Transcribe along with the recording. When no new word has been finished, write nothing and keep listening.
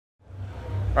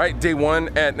All right, day one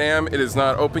at NAMM. It is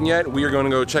not open yet. We are going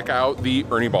to go check out the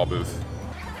Ernie Ball booth.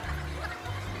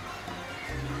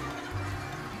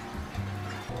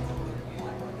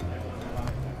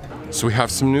 So we have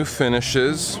some new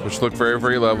finishes, which look very,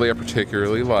 very lovely. I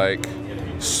particularly like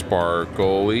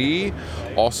sparkly.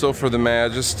 Also for the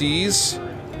Majesties.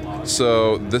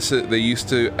 So they used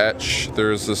to etch,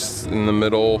 there's this in the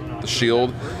middle, the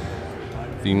shield.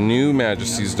 The new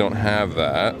Majesties don't have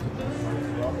that.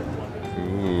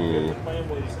 Ooh,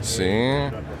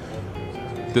 see?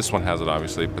 This one has it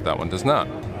obviously, but that one does not.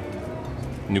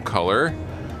 New color.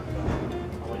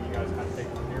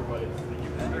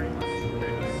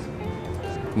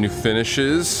 New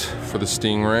finishes for the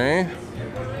Stingray.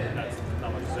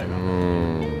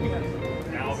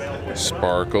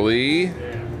 Sparkly.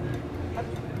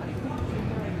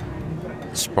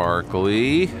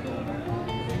 Sparkly.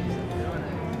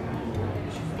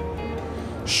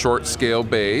 Short scale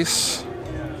base.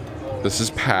 This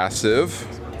is passive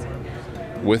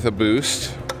with a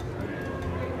boost.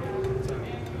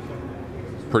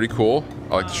 Pretty cool.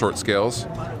 I like the short scales.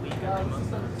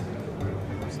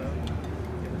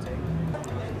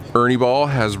 Ernie Ball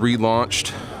has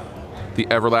relaunched the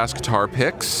Everlast guitar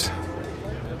picks,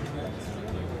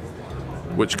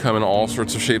 which come in all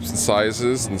sorts of shapes and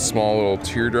sizes, and small little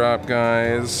teardrop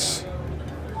guys.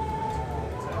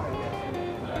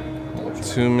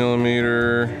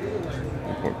 2mm,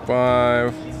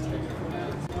 1.5.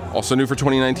 Also new for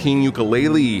 2019,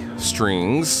 ukulele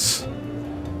strings.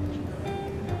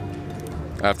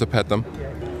 I have to pet them.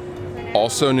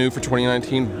 Also new for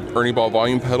 2019, Ernie Ball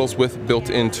volume pedals with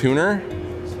built-in tuner,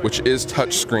 which is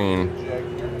touchscreen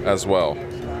as well,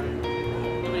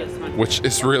 which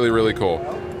is really, really cool.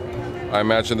 I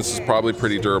imagine this is probably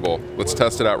pretty durable. Let's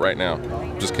test it out right now.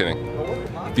 Just kidding.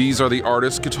 These are the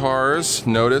artist guitars.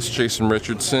 Notice Jason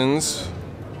Richardson's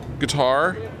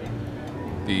guitar.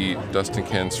 The Dustin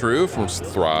Kensrue from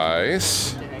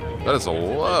Thrice. That is a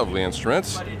lovely instrument.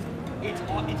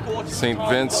 St.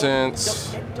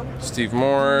 Vincent's, Steve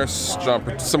Morris,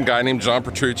 some guy named John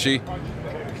Petrucci,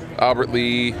 Albert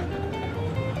Lee.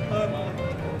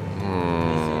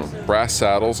 Brass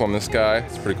saddles on this guy.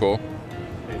 It's pretty cool.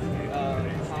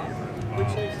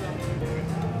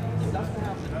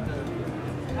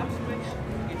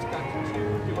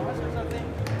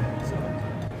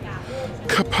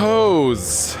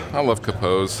 Capos. I love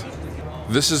Capos.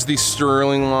 This is the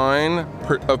Sterling line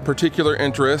of particular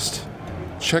interest.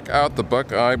 Check out the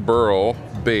Buckeye Burl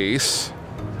bass.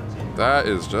 That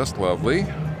is just lovely.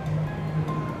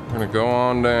 We're gonna go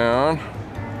on down.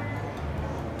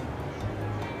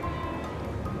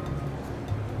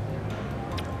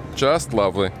 Just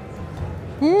lovely.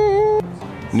 Woo.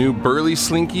 New Burley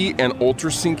Slinky and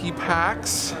Ultra Slinky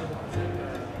packs.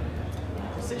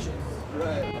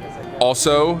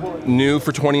 Also new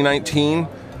for 2019,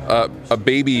 a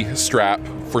baby strap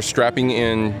for strapping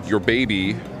in your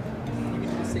baby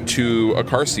to a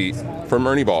car seat from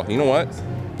Ernie Ball. You know what?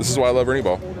 This is why I love Ernie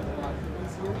Ball.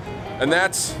 And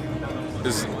that's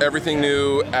everything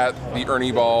new at the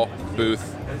Ernie Ball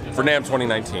booth for NAMM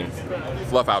 2019.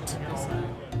 Fluff out.